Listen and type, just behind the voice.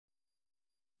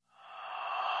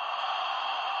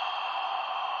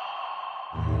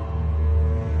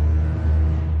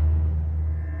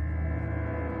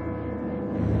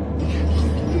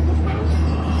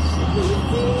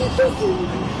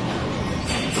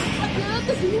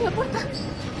Cierra la puerta.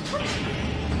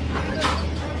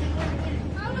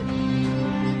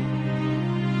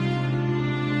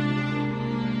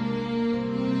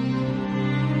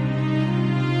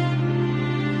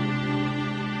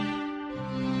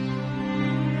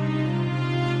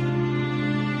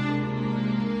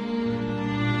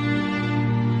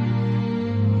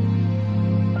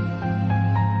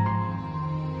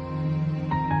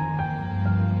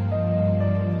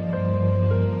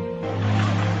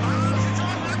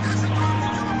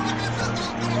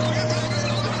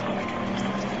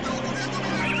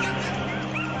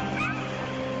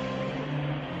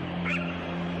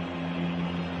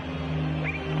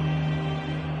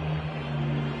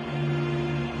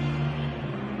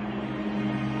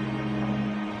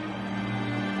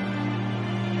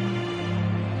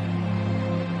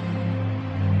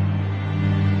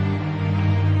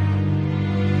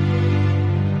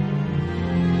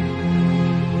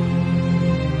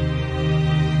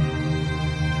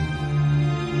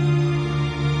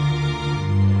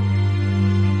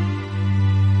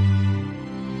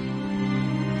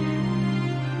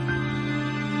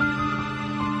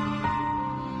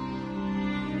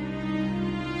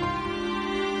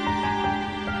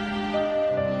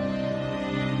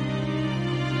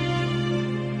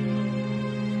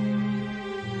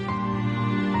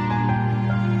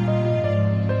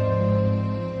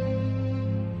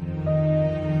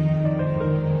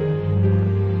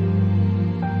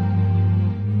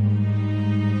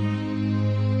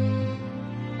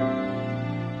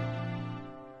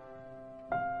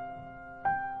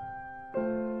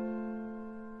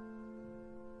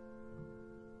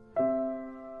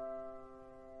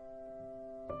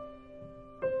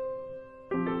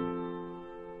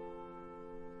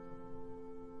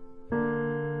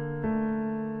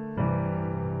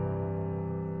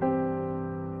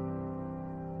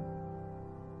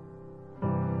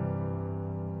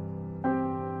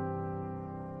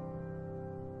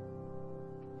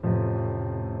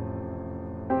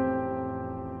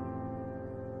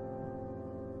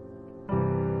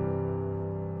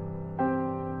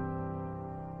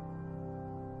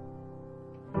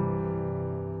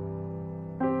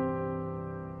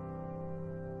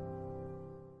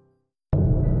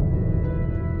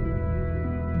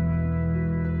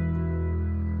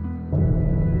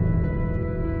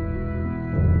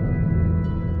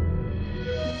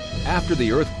 After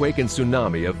the earthquake and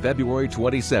tsunami of February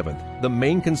 27th, the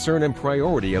main concern and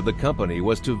priority of the company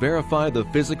was to verify the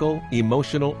physical,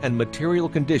 emotional, and material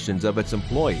conditions of its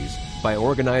employees by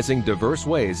organizing diverse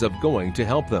ways of going to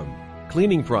help them.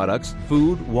 Cleaning products,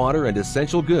 food, water, and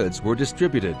essential goods were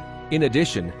distributed. In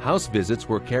addition, house visits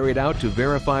were carried out to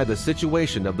verify the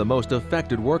situation of the most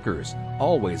affected workers,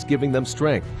 always giving them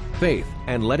strength, faith,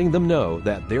 and letting them know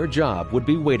that their job would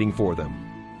be waiting for them.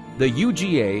 The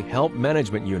UGA Help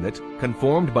Management Unit,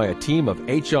 conformed by a team of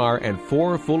HR and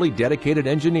 4 fully dedicated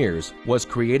engineers, was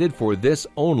created for this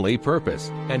only purpose,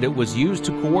 and it was used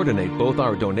to coordinate both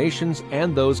our donations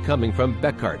and those coming from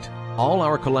Bekaert. All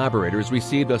our collaborators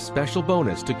received a special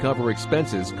bonus to cover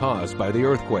expenses caused by the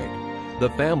earthquake. The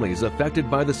families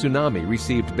affected by the tsunami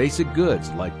received basic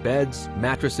goods like beds,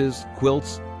 mattresses,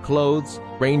 quilts, clothes,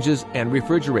 ranges, and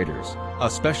refrigerators. A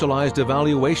specialized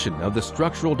evaluation of the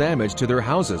structural damage to their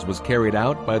houses was carried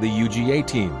out by the UGA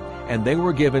team, and they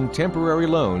were given temporary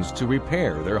loans to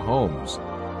repair their homes.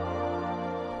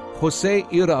 Jose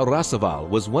Irarazabal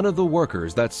was one of the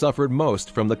workers that suffered most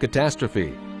from the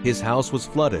catastrophe. His house was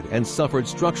flooded and suffered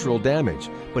structural damage,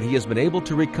 but he has been able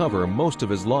to recover most of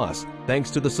his loss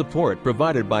thanks to the support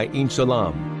provided by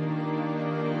Inshalam.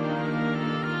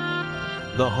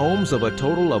 The homes of a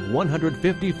total of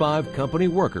 155 company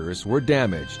workers were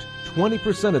damaged.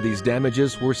 20% of these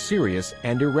damages were serious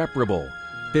and irreparable.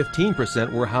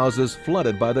 15% were houses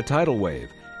flooded by the tidal wave,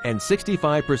 and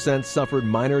 65% suffered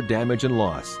minor damage and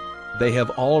loss. They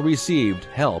have all received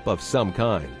help of some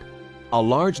kind. A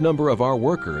large number of our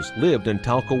workers lived in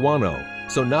Talcahuano,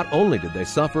 so not only did they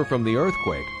suffer from the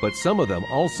earthquake, but some of them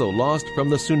also lost from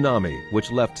the tsunami,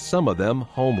 which left some of them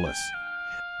homeless.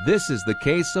 This is the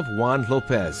case of Juan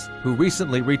Lopez, who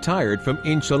recently retired from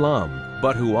Inshalam,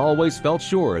 but who always felt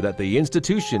sure that the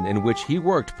institution in which he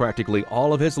worked practically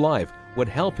all of his life would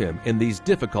help him in these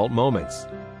difficult moments.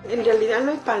 En realidad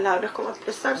no hay palabras como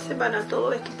expresarse para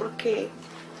todo esto porque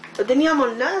no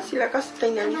teníamos nada, si la casa está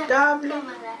inhabitable,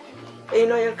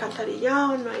 no hay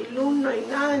alcantarillado, no hay luz, no hay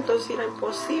nada, entonces era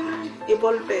imposible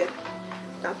volver.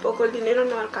 Tampoco el dinero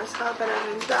nos alcanzaba para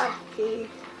rentar y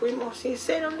fuimos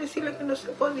sinceros en decirle que no se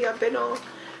podía, pero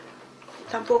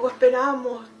tampoco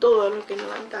esperábamos todo lo que nos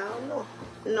han dado,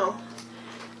 no.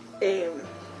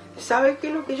 ¿Sabe qué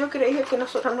es lo que yo creía que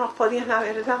nosotros nos podían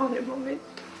haber dado en el momento?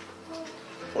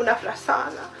 Una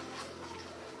frazada.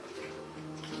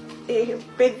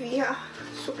 Pedía,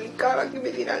 suplicaba que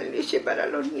me dieran leche para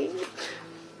los niños.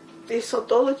 Eso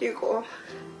todo llegó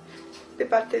de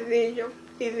parte de ellos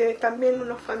y de también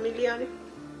unos familiares.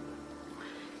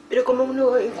 Pero como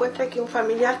uno encuentra que un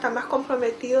familiar está más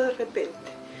comprometido de repente,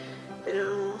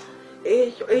 pero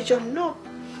ellos no.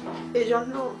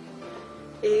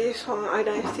 Son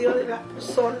agradecidos de las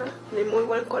personas de muy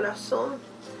buen corazón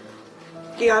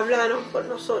que hablaron por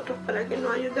nosotros para que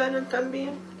nos ayudaran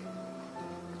también.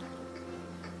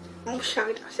 Muchas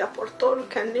gracias por todo lo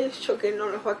que han hecho, que no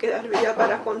nos va a quedar vida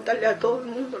para contarle a todo el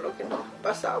mundo lo que nos ha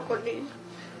pasado con ellos.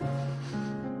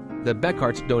 The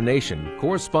Bekaert's donation,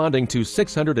 corresponding to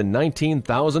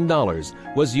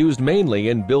 $619,000, was used mainly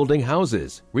in building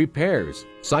houses, repairs,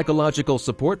 psychological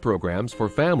support programs for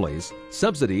families,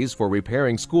 subsidies for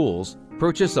repairing schools,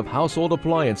 purchase of household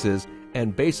appliances,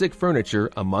 and basic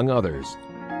furniture, among others.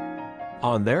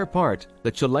 On their part,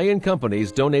 the Chilean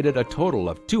companies donated a total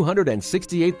of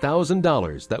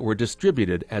 $268,000 that were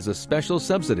distributed as a special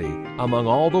subsidy among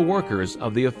all the workers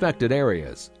of the affected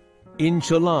areas.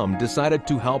 Inchalam decided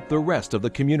to help the rest of the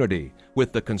community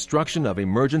with the construction of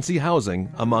emergency housing,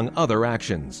 among other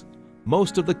actions.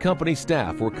 Most of the company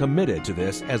staff were committed to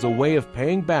this as a way of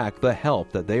paying back the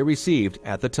help that they received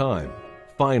at the time.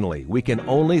 Finally, we can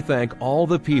only thank all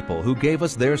the people who gave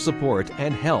us their support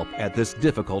and help at this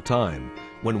difficult time,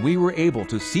 when we were able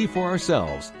to see for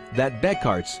ourselves that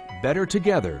Bekaert's Better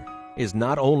Together is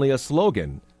not only a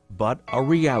slogan, but a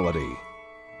reality.